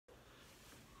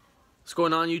What's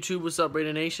going on, YouTube? What's up,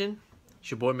 Raider Nation? It's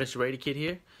your boy, Mr. Raider Kid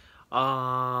here.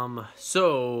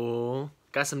 So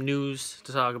got some news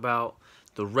to talk about.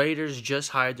 The Raiders just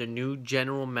hired their new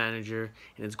general manager,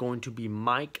 and it's going to be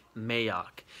Mike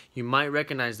Mayock. You might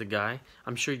recognize the guy.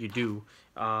 I'm sure you do.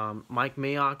 Mike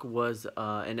Mayock was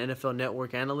an NFL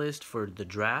Network analyst for the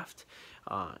draft.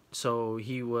 So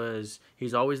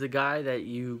he's always the guy that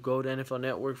you go to NFL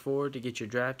Network for to get your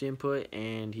draft input,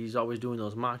 and he's always doing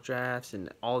those mock drafts and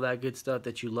all that good stuff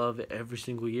that you love every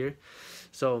single year.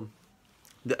 So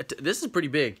this is pretty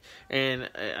big, and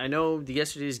I know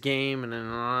yesterday's game, and then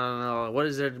what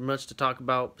is there much to talk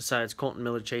about besides Colton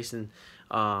Miller chasing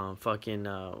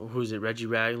who's it, Reggie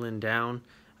Ragland down,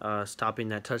 stopping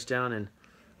that touchdown, and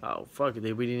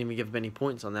we didn't even give any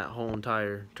points on that whole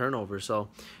entire turnover. So,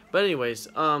 but anyways,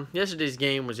 yesterday's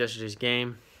game was yesterday's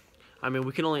game. I mean,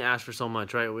 we can only ask for so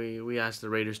much, right? We asked the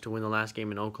Raiders to win the last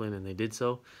game in Oakland, and they did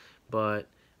so, but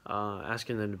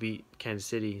asking them to beat Kansas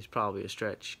City is probably a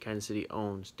stretch. Kansas City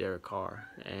owns Derek Carr,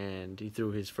 and he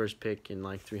threw his first pick in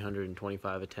like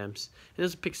 325 attempts. It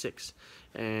was a pick six,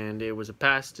 and it was a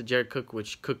pass to Jared Cook,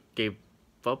 which Cook gave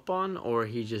up on, or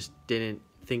he just didn't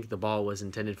think the ball was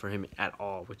intended for him at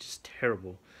all, which is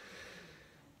terrible.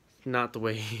 Not the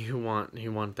way you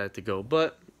want that to go.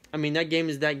 But I mean, that game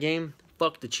is that game.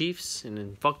 Fuck the Chiefs, and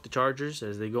then fuck the Chargers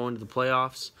as they go into the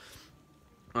playoffs.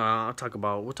 We'll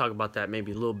talk about that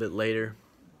maybe a little bit later,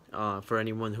 for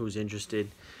anyone who's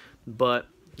interested. But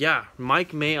yeah,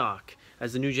 Mike Mayock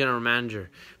as the new general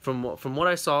manager. From what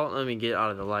I saw, let me get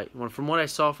out of the light. From what I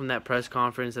saw from that press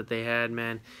conference that they had,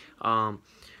 man,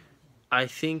 I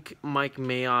think Mike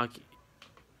Mayock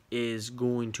is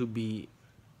going to be.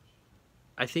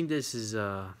 I think this is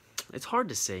it's hard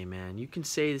to say, man. You can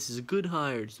say this is a good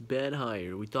hire, it's a bad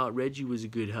hire. We thought Reggie was a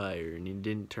good hire, and it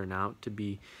didn't turn out to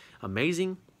be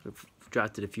amazing. We've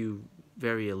drafted a few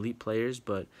very elite players,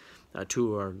 but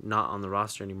two are not on the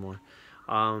roster anymore.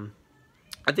 I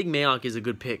think Mayock is a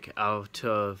good pick out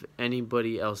of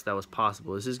anybody else that was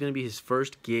possible. This is going to be his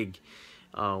first gig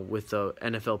with the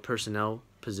NFL personnel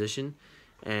position,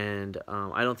 and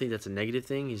I don't think that's a negative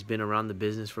thing. He's been around the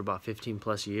business for about 15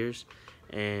 plus years,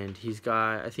 and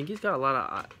I think he's got a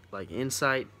lot of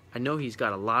insight. I know he's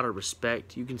got a lot of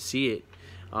respect. You can see it.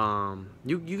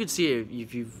 You can see it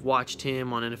if you've watched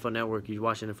him on NFL Network. You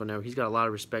watch NFL Network. He's got a lot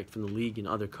of respect from the league and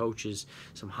other coaches,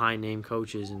 some high name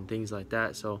coaches and things like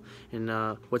that. So, and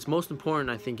what's most important,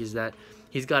 I think, is that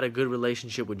he's got a good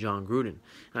relationship with John Gruden,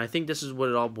 and I think this is what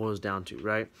it all boils down to,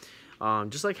 right?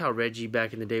 Just like how Reggie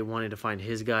back in the day wanted to find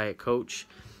his guy at coach,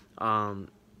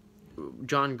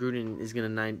 John Gruden is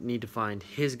going to need to find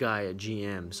his guy at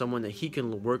GM, someone that he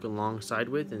can work alongside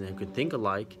with and that could think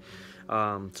alike,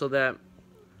 so that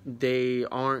they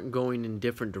aren't going in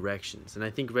different directions. And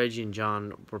I think Reggie and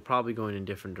John were probably going in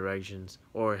different directions,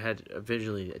 or had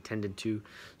eventually attended to.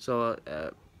 So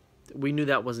we knew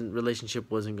that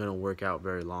relationship wasn't going to work out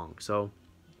very long. So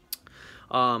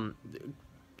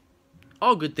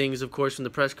all good things, of course, from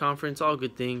the press conference. All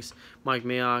good things. Mike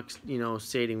Mayock,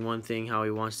 stating one thing, how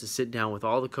he wants to sit down with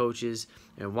all the coaches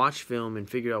and watch film and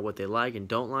figure out what they like and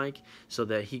don't like, so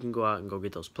that he can go out and go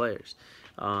get those players.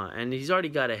 And he's already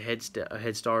got a head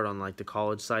start on the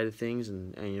college side of things,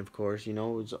 and of course,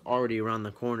 it's already around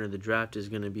the corner. The draft is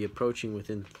going to be approaching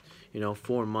within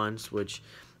 4 months, which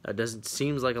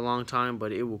seems like a long time,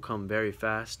 but it will come very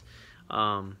fast.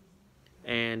 I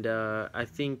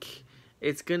think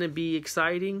it's going to be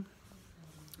exciting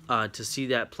to see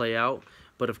that play out.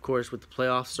 But, of course, with the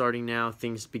playoffs starting now,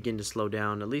 things begin to slow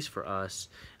down, at least for us.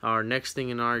 Our next thing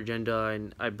in our agenda,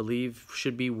 and I believe,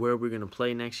 should be where we're going to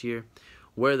play next year.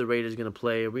 Where the Raiders going to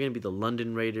play. Are we going to be the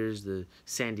London Raiders, the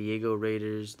San Diego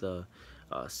Raiders, the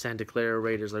Santa Clara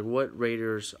Raiders? What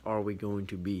Raiders are we going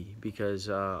to be? Because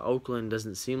Oakland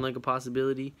doesn't seem like a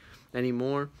possibility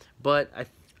anymore. But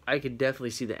I could definitely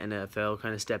see the NFL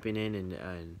kind of stepping in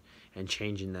and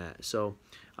changing that. So,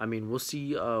 I mean, we'll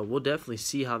see. We'll definitely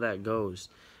see how that goes.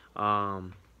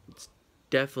 It's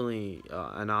definitely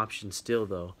an option still,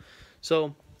 though.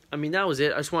 So, I mean, that was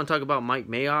it. I just want to talk about Mike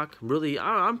Mayock. Really,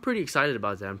 I'm pretty excited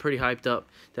about that. I'm pretty hyped up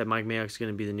that Mike Mayock's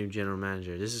going to be the new general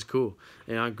manager. This is cool.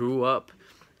 And I grew up,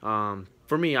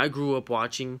 for me, I grew up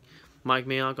watching Mike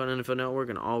Mayock on NFL Network,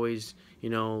 and always,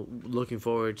 looking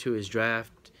forward to his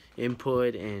draft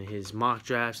input and his mock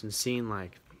drafts, and seeing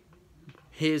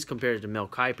his compared to Mel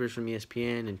Kiper's from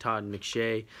ESPN and Todd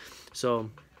McShay. So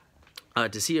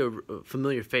to see a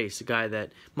familiar face, a guy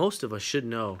that most of us should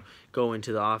know, go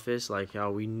into the office like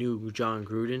how we knew John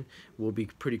Gruden, will be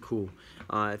pretty cool.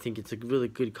 I think it's a really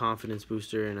good confidence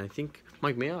booster, and I think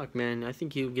Mike Mayock, man, I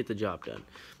think he'll get the job done.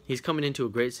 He's coming into a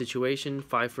great situation,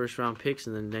 5 first-round picks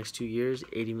in the next 2 years,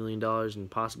 $80 million in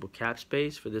possible cap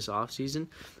space for this offseason,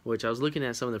 which I was looking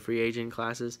at some of the free agent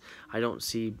classes. I don't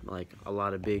see like a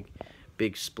lot of big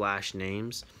splash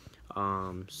names.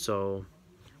 We'll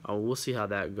see how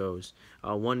that goes.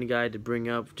 One guy to bring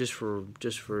up just for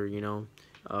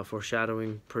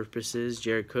foreshadowing purposes,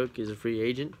 Jared Cook is a free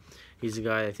agent. He's a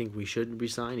guy I think we should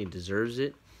resign. He deserves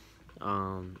it.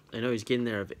 I know he's getting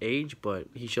there of age, but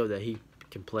he showed that he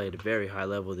can play at a very high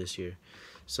level this year.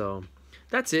 So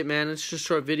that's it, man. It's just a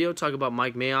short video. Talk about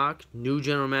Mike Mayock, new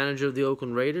general manager of the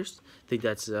Oakland Raiders. I think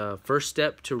that's the first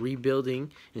step to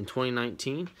rebuilding in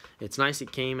 2019. It's nice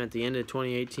it came at the end of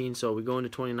 2018, so we go into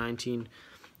 2019.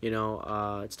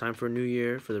 It's time for a new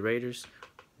year for the Raiders.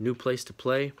 New place to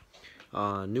play.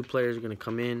 New players are going to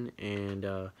come in, and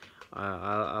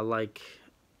I like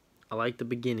the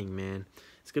beginning, man.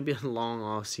 It's going to be a long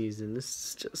off season. This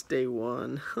is just day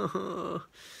one.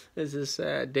 This is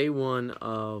sad. Day one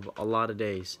of a lot of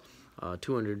days.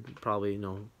 200 probably,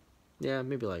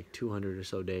 maybe like 200 or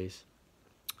so days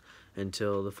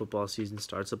until the football season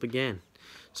starts up again.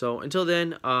 So until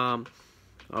then,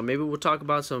 maybe we'll talk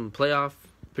about some playoff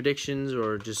predictions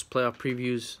or just playoff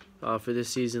previews for this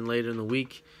season later in the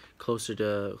week, closer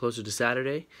to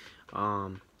Saturday.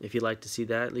 If you'd like to see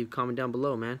that, leave a comment down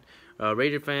below, man.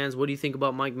 Raider fans, what do you think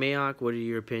about Mike Mayock? What are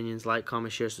your opinions? Like,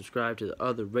 comment, share, subscribe to the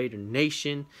other Raider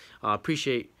Nation.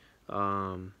 Appreciate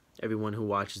everyone who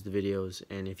watches the videos,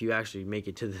 and if you actually make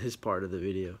it to this part of the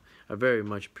video, I very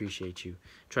much appreciate you.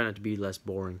 Try not to be less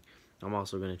boring. I'm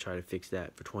also going to try to fix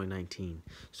that for 2019.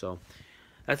 So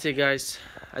that's it, guys.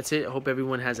 That's it. I hope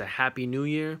everyone has a happy new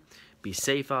year. Be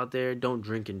safe out there. Don't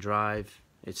drink and drive.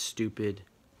 It's stupid.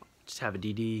 Just have a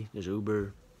DD. There's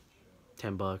Uber.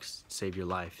 $10. Save your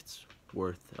life. It's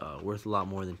worth a lot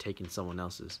more than taking someone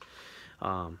else's.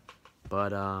 Yeah,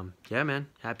 man.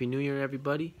 Happy New Year,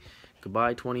 everybody.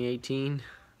 Goodbye, 2018.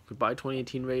 Goodbye,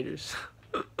 2018 Raiders.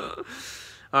 All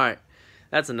right.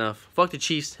 That's enough. Fuck the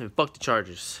Chiefs and fuck the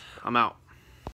Chargers. I'm out.